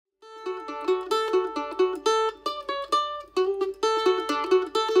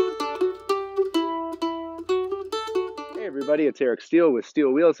everybody. It's Eric Steele with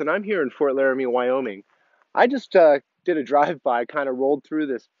Steel Wheels, and I'm here in Fort Laramie, Wyoming. I just did a drive-by, kind of rolled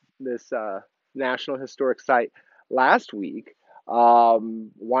through this National Historic Site last week.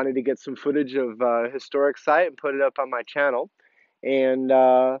 Wanted to get some footage of historic site and put it up on my channel. And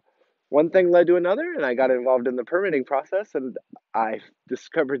one thing led to another, and I got involved in the permitting process, and I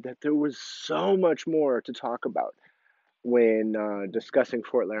discovered that there was so much more to talk about when discussing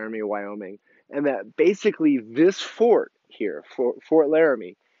Fort Laramie, Wyoming, and that basically this fort here, Fort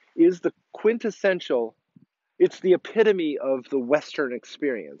Laramie, is the quintessential, it's the epitome of the Western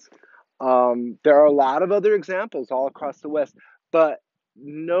experience. There are a lot of other examples all across the West, but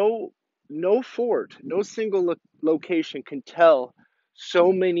no, no fort, no single location can tell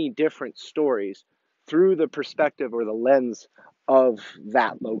so many different stories through the perspective or the lens of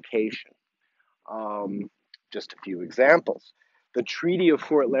that location. Um, just a few examples. The Treaty of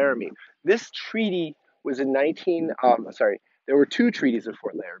Fort Laramie. This treaty was in there were two treaties of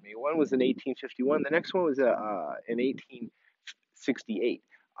Fort Laramie. One was in 1851. The next one was in 1868.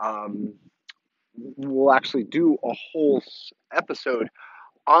 Um, we'll actually do a whole episode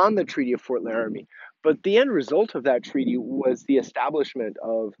on the Treaty of Fort Laramie. But the end result of that treaty was the establishment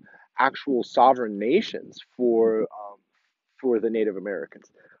of actual sovereign nations for the Native Americans.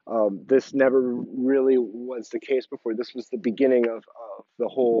 This never really was the case before. This was the beginning of the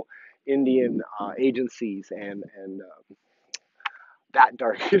whole Indian agencies and that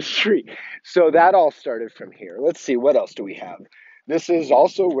dark history. So that all started from here. Let's see, what else do we have? This is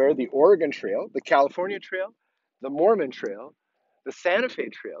also where the Oregon Trail, the California Trail, the Mormon Trail, the Santa Fe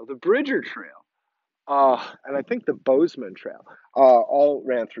Trail, the Bridger Trail, and I think the Bozeman Trail all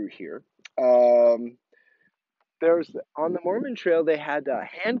ran through here. Um, there's on the Mormon Trail they had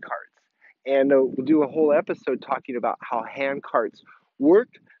hand carts, and we'll do a whole episode talking about how hand carts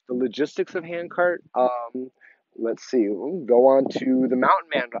worked, the logistics of hand cart. Let's see, we'll go on to the Mountain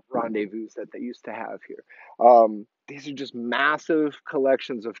Man rendezvous that they used to have here. These are just massive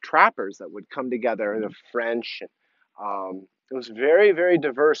collections of trappers that would come together, the French. And, it was very, very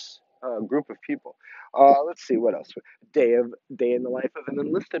diverse group of people. Let's see what else. Day in the life of an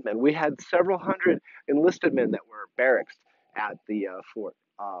enlisted man. We had several hundred enlisted men that were barracks at the fort.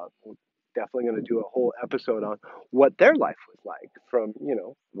 We're definitely going to do a whole episode on what their life was like from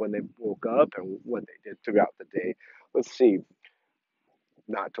when they woke up and what they did throughout the day. Let's see.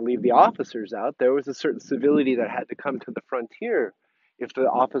 Not to leave the officers out, there was a certain civility that had to come to the frontier if the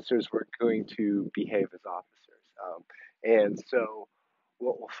officers were going to behave as officers. And so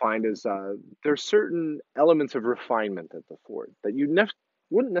what we'll find is there's certain elements of refinement at the fort that you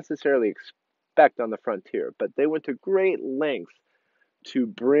wouldn't necessarily expect on the frontier, but they went to great lengths to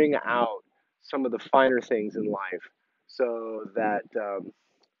bring out some of the finer things in life so that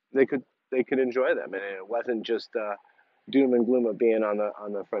they could they could enjoy them, and it wasn't just doom and gloom of being on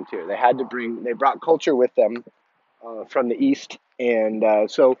the frontier. They brought culture with them from the east, and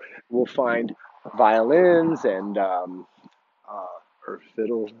so we'll find violins and uh, or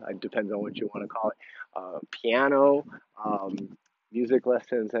fiddle. It depends on what you want to call it. Piano, um, music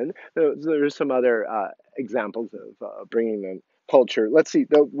lessons, and there's some other examples of bringing in culture. Let's see.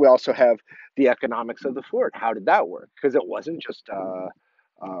 We also have the economics of the fort. How did that work? Because it wasn't just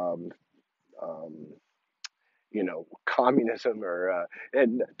um, um, communism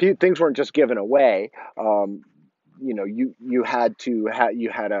and things weren't just given away. Um, you had to you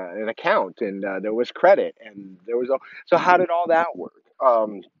had an account, and there was credit, and there was so how did all that work?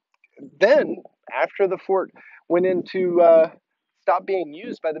 Then after the fort went into stopped being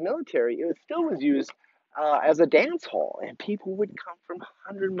used by the military, it still was used as a dance hall, and people would come from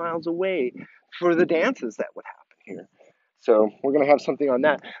 100 miles away for the dances that would happen here. So we're going to have something on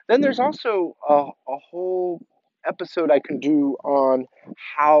that. Then there's also a whole episode I can do on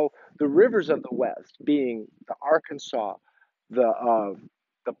how the rivers of the West, being the Arkansas, the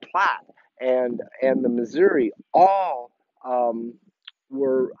Platte, and the Missouri, all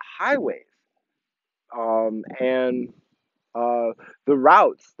were highways, and the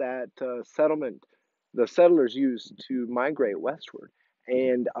routes that the settlers used to migrate westward.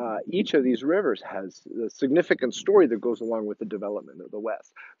 And each of these rivers has a significant story that goes along with the development of the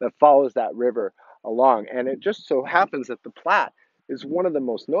West that follows that river along. And it just so happens that the Platte is one of the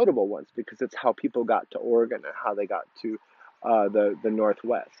most notable ones because it's how people got to Oregon and how they got to the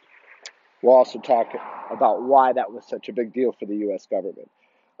Northwest. We'll also talk about why that was such a big deal for the U.S. government.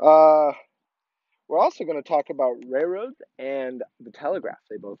 Uh, we're also going to talk about railroads and the telegraph.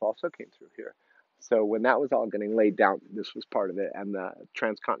 They both also came through here. So when that was all getting laid down, this was part of it, and the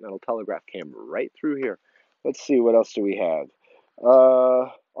transcontinental telegraph came right through here. Let's see, what else do we have?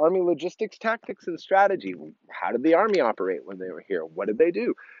 Army logistics, tactics, and strategy. How did the Army operate when they were here? What did they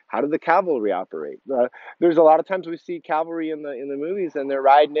do? How did the cavalry operate? There's a lot of times we see cavalry in the movies, and they're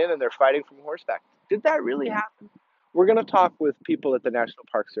riding in and they're fighting from horseback. Did that really happen? We're going to talk with people at the National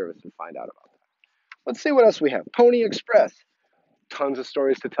Park Service and find out about that. Let's see what else we have. Pony Express. Tons of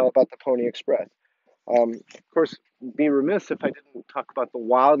stories to tell about the Pony Express. Of course, be remiss if I didn't talk about the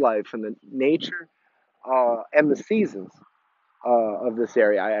wildlife and the nature and the seasons of this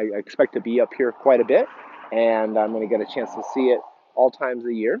area. I expect to be up here quite a bit, and I'm going to get a chance to see it all times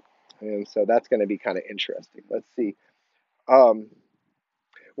of year, and so that's going to be kind of interesting. Let's see. Um,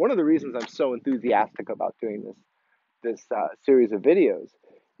 One of the reasons I'm so enthusiastic about doing this series of videos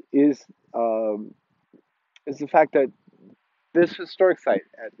is um, is the fact that this historic site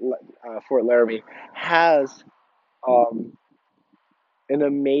at Fort Laramie has um, an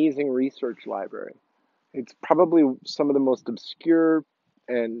amazing research library. It's probably some of the most obscure,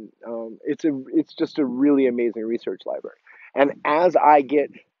 and it's just a really amazing research library. And as I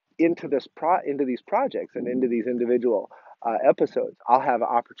get into these projects and into these individual episodes, I'll have an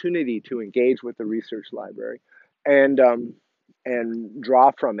opportunity to engage with the research library and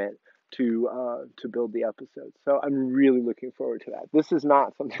draw from it to build the episodes. So I'm really looking forward to that. This is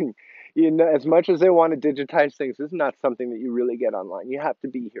not something, as much as they want to digitize things, this is not something that you really get online. You have to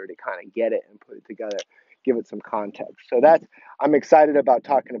be here to kind of get it and put it together, give it some context. So that's I'm excited about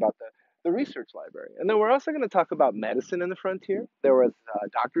talking about the research library. And then we're also going to talk about medicine in the frontier. There was a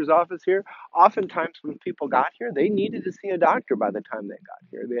doctor's office here. Oftentimes when people got here, they needed to see a doctor by the time they got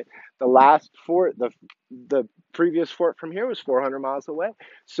here. The last fort, the previous fort from here was 400 miles away.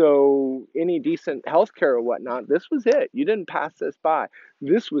 So any decent health care or whatnot, this was it. You didn't pass this by.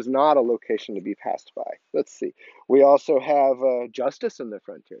 This was not a location to be passed by. Let's see. We also have justice in the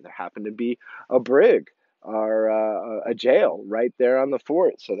frontier. There happened to be a brig or a jail right there on the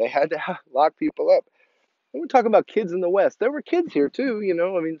fort, so they had to lock people up. And we talk about kids in the West. There were kids here too, you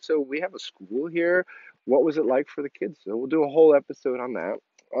know. I mean, so we have a school here. What was it like for the kids? So we'll do a whole episode on that.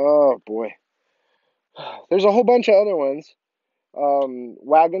 Oh boy, there's a whole bunch of other ones.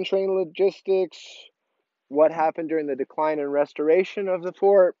 Wagon train logistics. What happened during the decline and restoration of the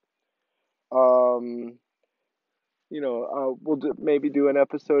fort? Um, maybe do an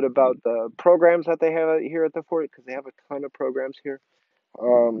episode about the programs that they have here at the fort because they have a ton of programs here.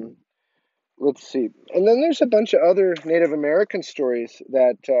 Um, let's see, and then there's a bunch of other Native American stories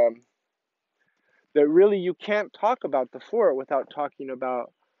that really you can't talk about the fort without talking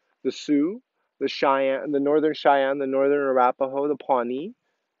about the Sioux, the Cheyenne, the Northern Cheyenne, the Northern Arapaho, the Pawnee,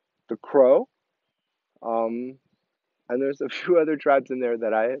 the Crow, um, and there's a few other tribes in there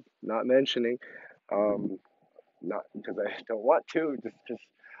that I'm not mentioning. Um, Not because I don't want to, just because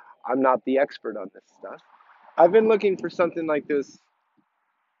I'm not the expert on this stuff. I've been looking for something like this,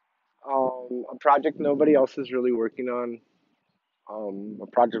 a project nobody else is really working on, a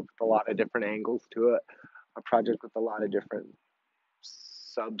project with a lot of different angles to it, a project with a lot of different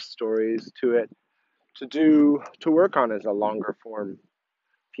sub stories to it, to work on as a longer form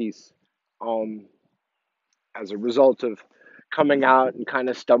piece. Um, as a result of coming out and kind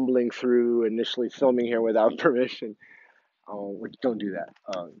of stumbling through initially filming here without permission. Which don't do that.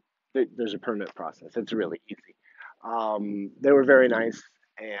 There's a permit process. It's really easy. They were very nice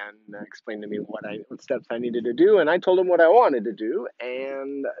and explained to me what steps I needed to do, and I told them what I wanted to do.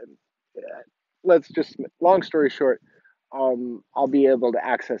 And let's just, long story short, I'll be able to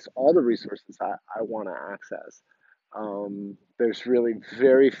access all the resources I want to access. There's really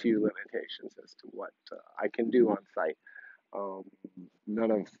very few limitations as to what I can do on site. Um,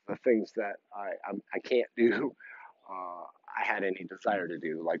 None of the things that I can't do I had any desire to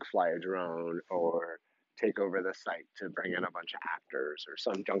do, like fly a drone or take over the site to bring in a bunch of actors or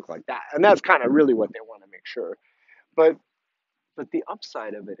some junk like that. And that's kind of really what they want to make sure. But the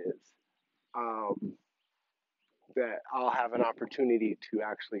upside of it is um, that I'll have an opportunity to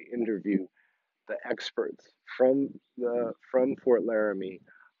actually interview the experts from Fort Laramie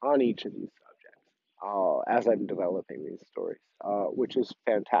on each of these subjects as I'm developing these stories, which is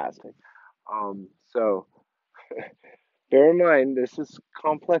fantastic. So bear in mind, this is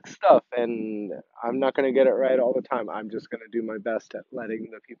complex stuff, and I'm not going to get it right all the time. I'm just going to do my best at letting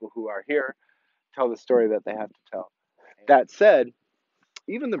the people who are here tell the story that they have to tell. That said,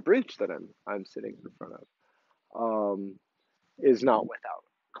 even the bridge that I'm sitting in front of is not without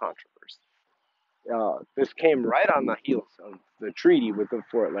controversy. This came right on the heels of the treaty with the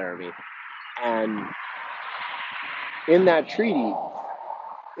Fort Laramie, and in that treaty,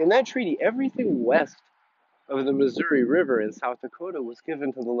 everything west of the Missouri River in South Dakota was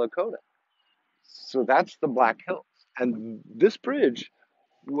given to the Lakota. So that's the Black Hills. And this bridge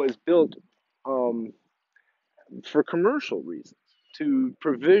was built um, for commercial reasons to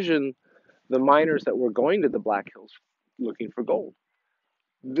provision the miners that were going to the Black Hills looking for gold.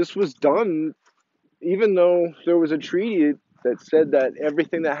 This was done even though there was a treaty that said that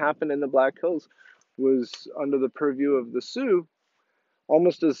everything that happened in the Black Hills was under the purview of the Sioux.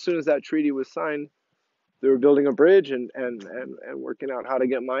 Almost as soon as that treaty was signed, they were building a bridge and working out how to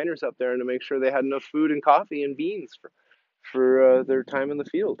get miners up there and to make sure they had enough food and coffee and beans for their time in the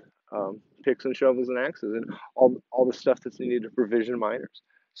field, picks and shovels and axes and all the stuff that's needed to provision miners.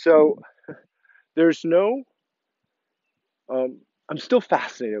 So there's no, I'm still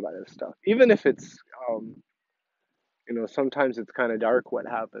fascinated by this stuff, even if it's um, sometimes it's kind of dark what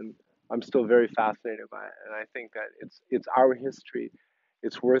happened. I'm still very fascinated by it, and I think that it's our history.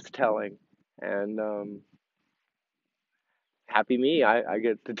 It's worth telling, and happy me, I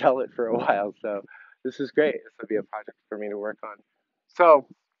get to tell it for a while. So this is great. This will be a project for me to work on. So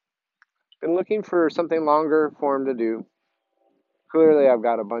been looking for something longer form to do. Clearly, I've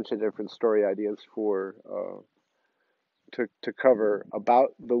got a bunch of different story ideas for to cover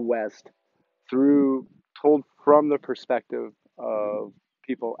about the West through told from the perspective of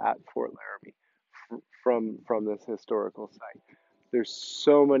people at Fort Laramie from this historical site. There's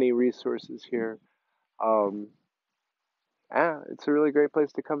so many resources here. Um, it's a really great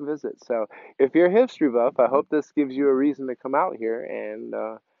place to come visit. So if you're a history buff, I hope this gives you a reason to come out here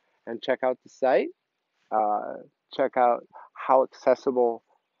and check out the site. Uh, check out how accessible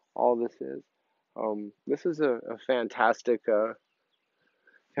all this is. This is a fantastic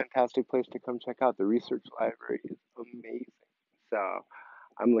place to come check out. The research library is amazing. So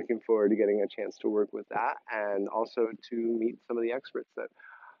I'm looking forward to getting a chance to work with that and also to meet some of the experts that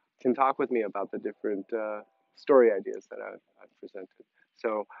can talk with me about the different story ideas that I've presented.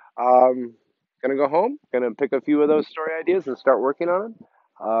 So, gonna go home, gonna pick a few of those story ideas and start working on them,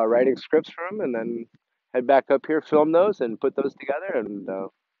 writing scripts for them, and then head back up here, film those, and put those together, and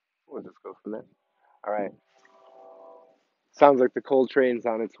we'll just go from there. All right. Sounds like the coal train's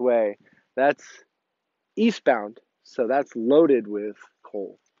on its way. That's eastbound, so that's loaded with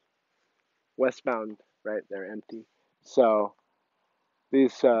coal. Westbound, right? They're empty. So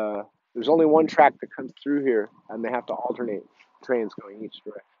these there's only one track that comes through here, and they have to alternate trains going each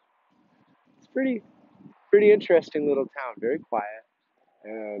direction. It's pretty interesting little town, very quiet,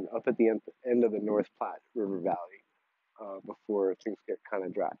 and up at the end of the North Platte River Valley before things get kind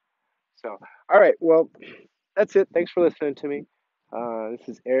of dry. So, all right, well, that's it. Thanks for listening to me. This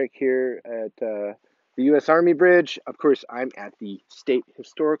is Eric here at the U.S. Army Bridge. Of course, I'm at the state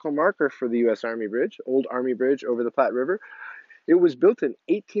historical marker for the U.S. Army Bridge, Old Army Bridge over the Platte River. It was built in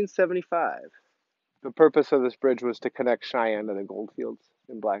 1875. The purpose of this bridge was to connect Cheyenne to the gold fields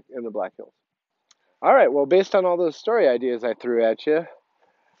in the Black Hills. All right, well, based on all those story ideas I threw at you,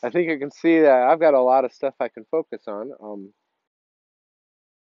 I think you can see that I've got a lot of stuff I can focus on.